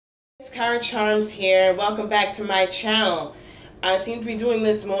It's Cara Charms here. Welcome back to my channel. I seem to be doing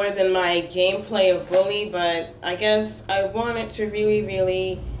this more than my gameplay of Bully, but I guess I wanted to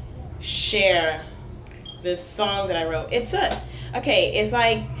really share this song that I wrote. It's like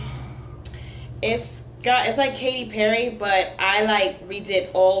Katy Perry, but I redid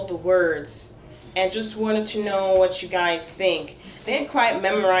all the words and just wanted to know what you guys think. Didn't quite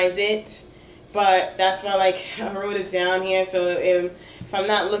memorize it, but that's why I wrote it down here, so if I'm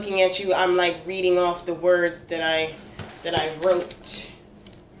not looking at you, I'm reading off the words that I wrote.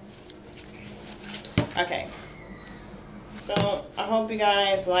 Okay, so I hope you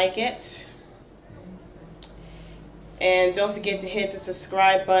guys like it, and don't forget to hit the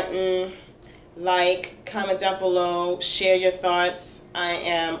subscribe button, comment down below, share your thoughts. I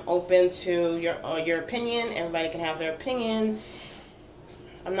am open to your opinion. Everybody can have their opinion.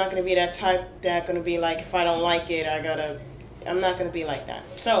 I'm not going to be that type that going to be if I don't like it, I'm not going to be like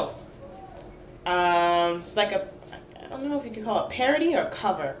that. So, it's I don't know if you could call it parody or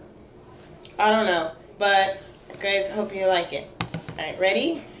cover. I don't know. But, guys, hope you like it. Alright,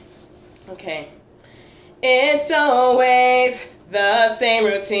 ready? Okay. It's always the same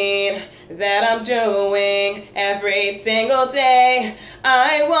routine that I'm doing every single day.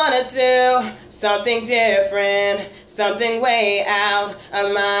 I wanna do something different, something way out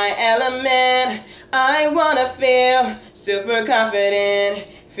of my element. I wanna feel super confident,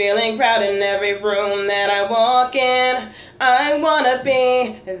 feeling proud in every room that I walk in. I wanna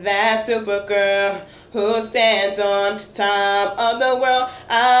be that super girl who stands on top of the world.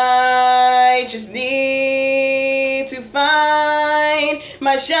 I just need to find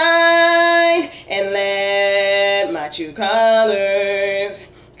my shine and let my true colors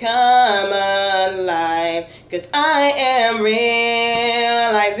come alive. 'Cause I am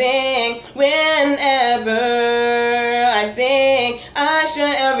realizing whenever I sing, I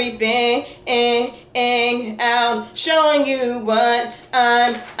shut everything out, showing you what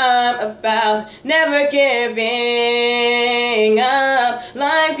I'm about. Never giving up.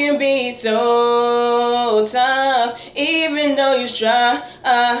 Life can be so tough, even though you struggle.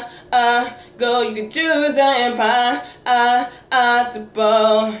 You can do the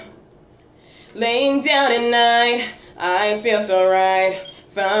impossible. Laying down at night, I feel so right.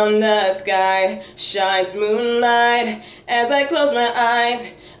 From the sky shines moonlight. As I close my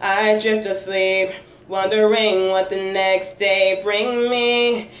eyes, I drift asleep, wondering what the next day bring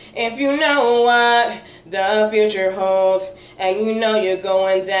me. If you know what the future holds, and you know you're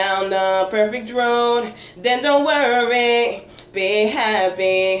going down the perfect road, then don't worry, be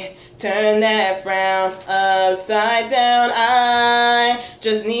happy. Turn that frown upside down. I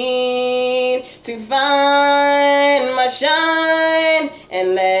just need to find my shine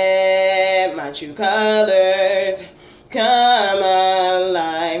and let my true colors come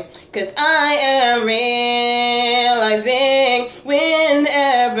alive. 'Cause I am realizing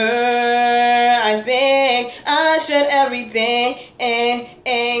whenever I sing, I shut everything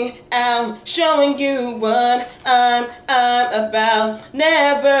out, showing you what I'm about.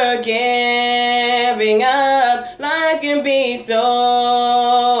 Never giving up. Life can be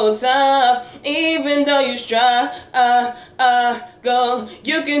so tough, even though you struggle.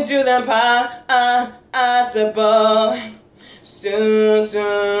 You can do the impossible. Soon,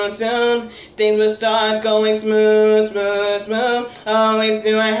 things will start going smooth. Always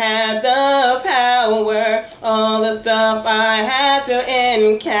knew I had the power, all the stuff I had to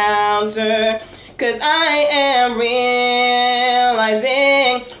encounter. 'Cause I am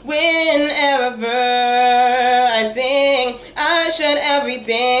realizing whenever I sing, I shut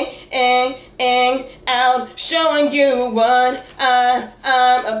everything out, showing you what I'm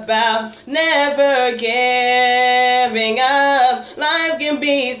about. Never giving up. Life can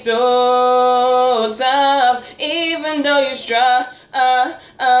be so tough, even though you struggle.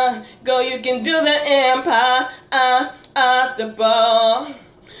 You can do the impossible.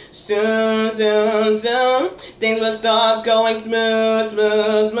 Soon, things will start going smooth.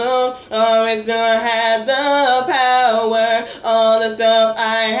 Always knew I had the power, all the stuff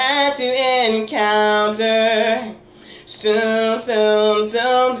I had to encounter. Soon,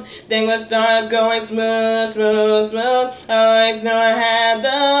 things will start going smooth. Always knew I had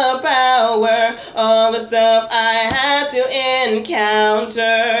the power, all the stuff I had to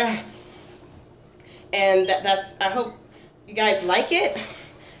encounter. And that's, I hope you guys like it.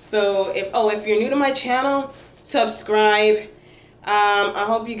 So if you're new to my channel, subscribe. I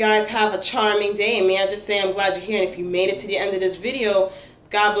hope you guys have a charming day. And may I just say I'm glad you're here. And if you made it to the end of this video,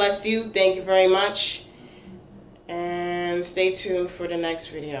 God bless you. Thank you very much. And stay tuned for the next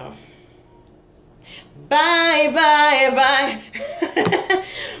video. Bye, bye, bye.